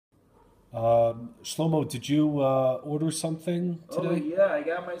Shlomo, did you order something Oh today? yeah, I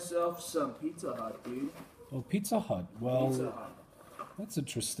got myself some Pizza Hut, dude. Oh, Pizza Hut. Pizza Well, Hut. that's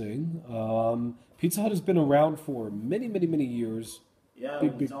interesting. Pizza Hut has been around for many, many, many years. Yeah,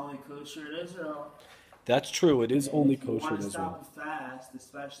 Big, but it's big. only kosher in Israel. That's true. It is And only if you kosher want in to Israel. stop a fast,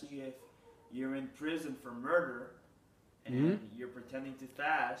 especially if you're in prison for murder Hmm. and you're pretending to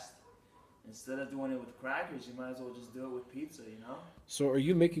fast, instead of doing it with crackers, you might as well just do it with pizza, you know? So, are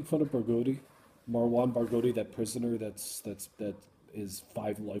you making fun of Barghouti, Marwan Barghouti, that prisoner that is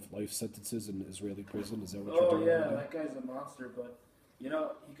five life sentences in Israeli prison? Is that what you're Oh doing right yeah, now? that guy's a monster, but he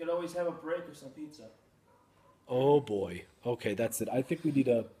could always have a break or some pizza. Oh boy. Okay, that's it. I think we need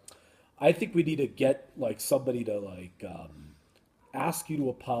to get like somebody to ask you to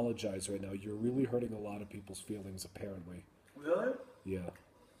apologize right now. You're really hurting a lot of people's feelings, apparently. Really? Yeah.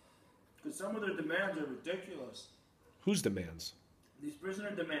 Because some of their demands are ridiculous. Whose demands? These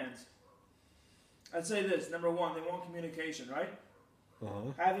prisoner demands. I'd say this: number one, they want communication, right? Uh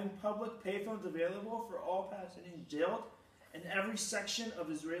huh. Having public payphones available for all Palestinians jailed in every section of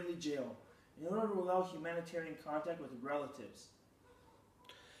Israeli jail in order to allow humanitarian contact with relatives.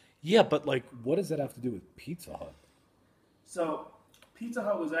 Yeah, but like, what does that have to do with Pizza Hut? So, Pizza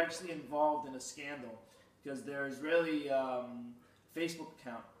Hut was actually involved in a scandal because their Israeli Facebook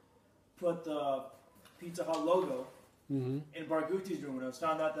account put the Pizza Hut logo Mm-hmm. in Barghuti's room, and it was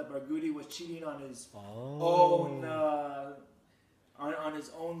found out that Barghouti was cheating on his own Oh. on his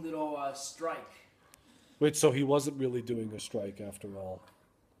own little strike. Wait, so he wasn't really doing a strike after all.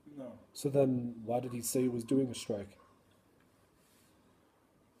 No, So then, why did he say he was doing a strike?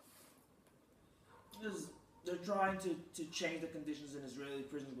 because they're trying to change the conditions in Israeli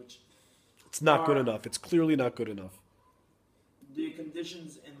prisons, which It's not good are enough. It's clearly not good enough. the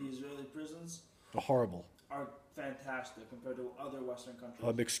conditions in the Israeli prisons Horrible. are fantastic compared to other Western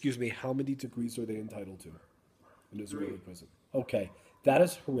countries. Excuse me, how many degrees are they entitled to in Three. Israeli prison? Okay, that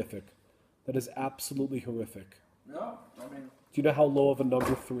is horrific. That is absolutely horrific. No, I mean, Do you know how low of a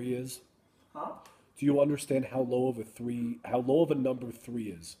number three is? huh? Do you understand how low of a number three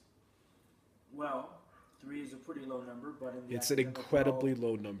is? Well, three is a pretty low number, but It's an incredibly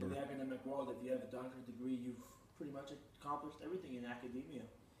low in number. the academic world, if you have a doctorate degree, you've pretty much accomplished everything in academia.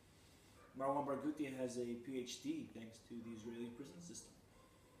 Marwan Barghouti has a PhD thanks to the Israeli prison system.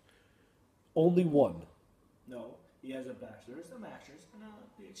 Only one. No, he has a bachelor's, a master's, and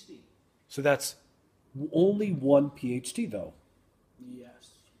a PhD. So that's only one PhD though. Yes.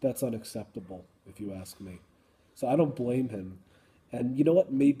 That's unacceptable, if you ask me. So I don't blame him. And you know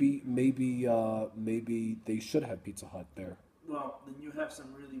what? Maybe they should have Pizza Hut there. Well, then you have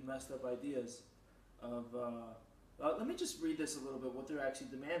some really messed up ideas of. Let me just read this a little bit, what they're actually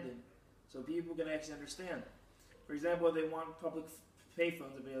demanding, so people can actually understand. For example, they want public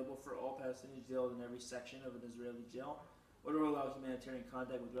payphones available for all Palestinians jailed in every section of an Israeli jail, or to allow humanitarian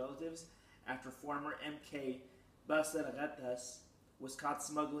contact with relatives after former MK Basel Ghatas was caught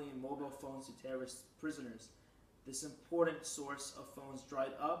smuggling mobile phones to terrorist prisoners. This important source of phones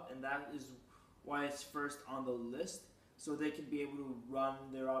dried up, and that is why it's first on the list, so they can be able to run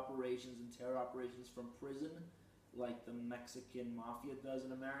their operations and terror operations from prison, like the Mexican mafia does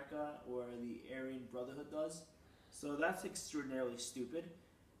in America or the Aryan Brotherhood does. So that's extraordinarily stupid.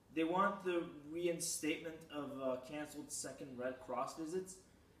 They want the reinstatement of canceled second Red Cross visits.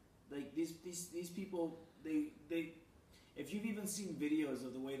 Like these people, they if you've even seen videos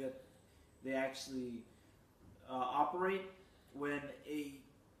of the way that they actually operate, when a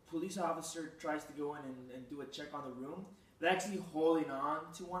police officer tries to go in and do a check on the room, they're actually holding on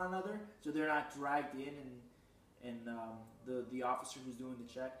to one another so they're not dragged in, and the officer who's doing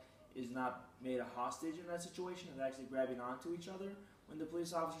the check is not made a hostage in that situation. They're actually grabbing onto each other when the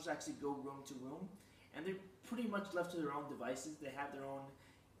police officers actually go room to room, and they're pretty much left to their own devices. They have their own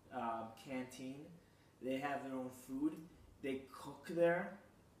canteen, they have their own food, they cook there.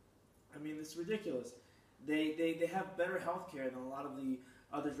 I mean, it's ridiculous. They have better health care than a lot of the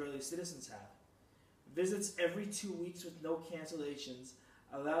other Israeli citizens have. Visits every 2 weeks with no cancellations,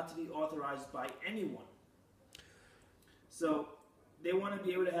 allowed to be authorized by anyone. So they want to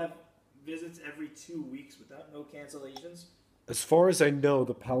be able to have visits every 2 weeks without no cancellations. As far as I know,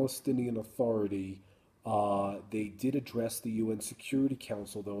 the Palestinian Authority, they did address the UN Security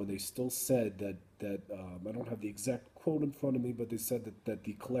Council, though, and they still said that I don't have the exact quote in front of me, but they said that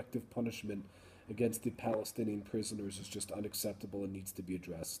the collective punishment against the Palestinian prisoners is just unacceptable and needs to be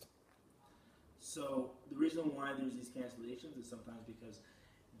addressed. So the reason why there's these cancellations is sometimes because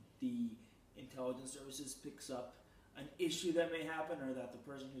the intelligence services picks up an issue that may happen, or that the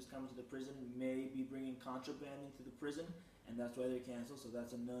person who's coming to the prison may be bringing contraband into the prison, and that's why they're canceled. So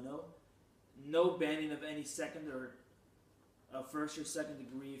that's a no-no. no banning of any second or first or second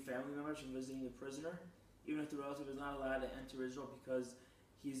degree family members from visiting the prisoner, even if the relative is not allowed to enter Israel because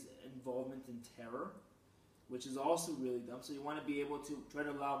he's involvement in terror, which is also really dumb. So you want to be able to try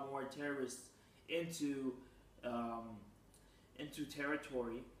to allow more terrorists into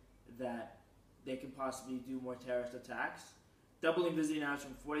territory that they can possibly do more terrorist attacks. Doubling visiting hours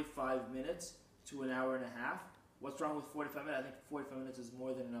from 45 minutes to an hour and a half. What's wrong with 45 minutes? I think 45 minutes is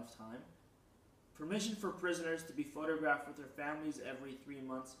more than enough time. Permission for prisoners to be photographed with their families every 3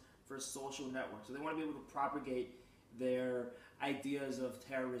 months for social networks. So they want to be able to propagate their ideas of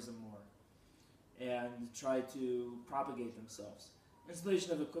terrorism more and try to propagate themselves.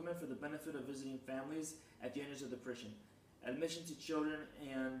 Installation of equipment for the benefit of visiting families at the entrance of the prison. Admission to children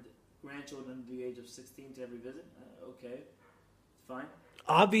and grandchildren under the age of 16 to every visit. Okay, fine.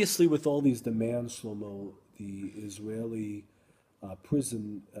 Obviously, with all these demands, Shlomo, the Israeli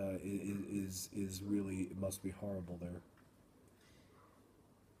prison is really, it must be horrible there.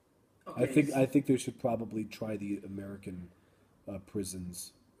 Okay, I think they should probably try the American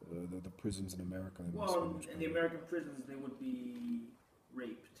prisons. The prisons in America. They must be well, much in the better. American prisons, they would be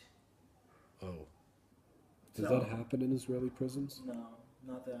raped. Oh, does So, that happen in Israeli prisons? no,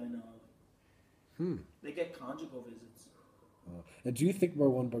 not that I know of. Hmm. They get conjugal visits. And do you think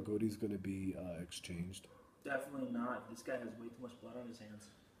Marwan Barghouti is going to be exchanged? Definitely not. This guy has way too much blood on his hands.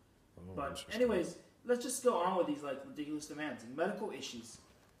 Oh, But interesting. anyways, let's just go on with these like ridiculous demands. Medical issues.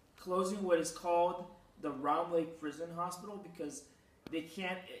 Closing what is called the Round Lake Prison Hospital because they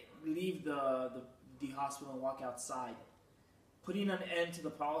can't leave the hospital and walk outside. Putting an end to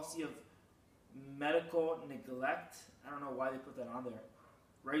the policy of medical neglect. I don't know why they put that on there.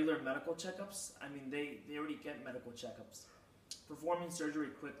 Regular medical checkups. I mean, they already get medical checkups. Performing surgery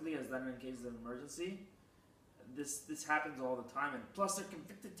quickly as done in cases of emergency. This happens all the time, and plus they're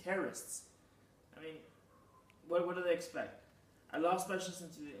convicted terrorists. I mean, what do they expect? Allow specialists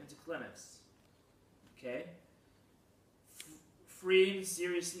into clinics. Okay. Freeing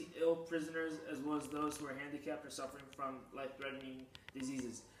seriously ill prisoners as well as those who are handicapped or suffering from life-threatening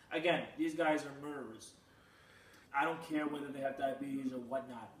diseases. Again, these guys are murderers. I don't care whether they have diabetes or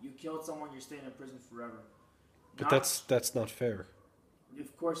whatnot. You killed someone, you're staying in prison forever. But Not- that's not fair.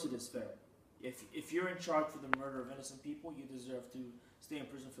 Of course it is fair. If you're in charge for the murder of innocent people, you deserve to stay in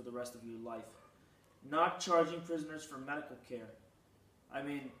prison for the rest of your life. Not charging prisoners for medical care. I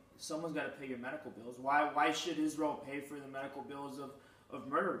mean, someone's got to pay your medical bills. Why should Israel pay for the medical bills of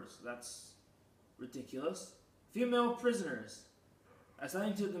murderers? That's ridiculous. Female prisoners.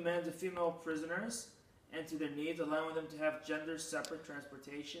 Assigning to the demands of female prisoners and to their needs, allowing them to have gender-separate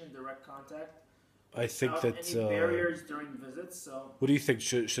transportation and direct contact. I think Without that. any barriers during visits. So What do you think?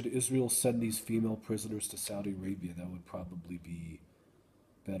 Should Israel send these female prisoners to Saudi Arabia? That would probably be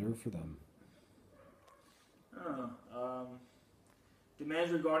better for them. I don't know.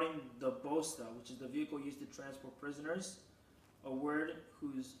 Demands regarding the bosta, which is the vehicle used to transport prisoners, a word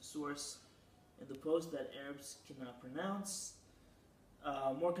whose source in the post that Arabs cannot pronounce.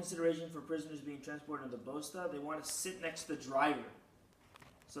 More consideration for prisoners being transported in the bosta. They want to sit next to the driver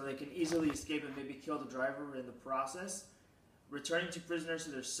so they can easily escape and maybe kill the driver in the process. Returning to prisoners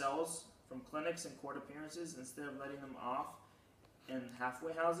to their cells from clinics and court appearances instead of letting them off in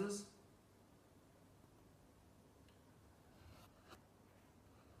halfway houses.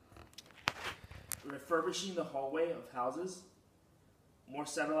 Refurbishing the hallway of houses, more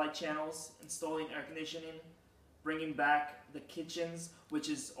satellite channels, installing air conditioning, bringing back the kitchens, which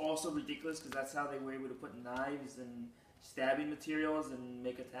is also ridiculous because that's how they were able to put knives and stabbing materials and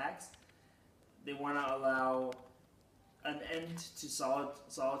make attacks. They want to allow an end to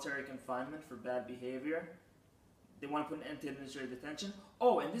solitary confinement for bad behavior. They want to put an end to administrative detention.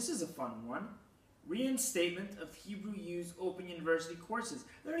 Oh, and this is a fun one. Reinstatement of Hebrew U's Open University courses.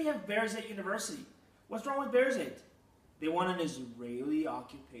 They already have Berzeit University. What's wrong with Berzeit? They want an Israeli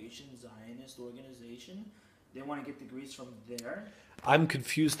occupation Zionist organization. They want to get degrees from there. I'm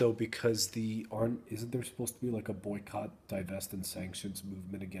confused though because isn't there supposed to be like a boycott, divest, and sanctions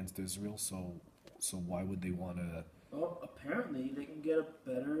movement against Israel? So why would they want to? Well, apparently they can get a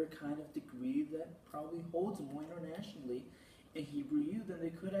better kind of degree that probably holds more internationally in Hebrew U than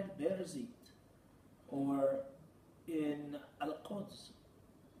they could at Berzeit or in Al-Quds.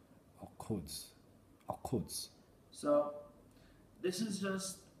 Al-Quds. So this is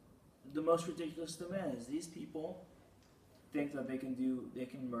just the most ridiculous demand. Is these people think that they can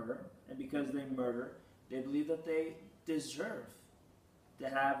murder, and because they murder, they believe that they deserve to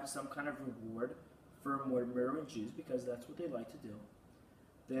have some kind of reward for murdering Jews because that's what they like to do.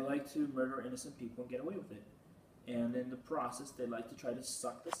 They like to murder innocent people and get away with it. And in the process, they like to try to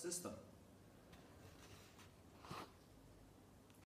suck the system.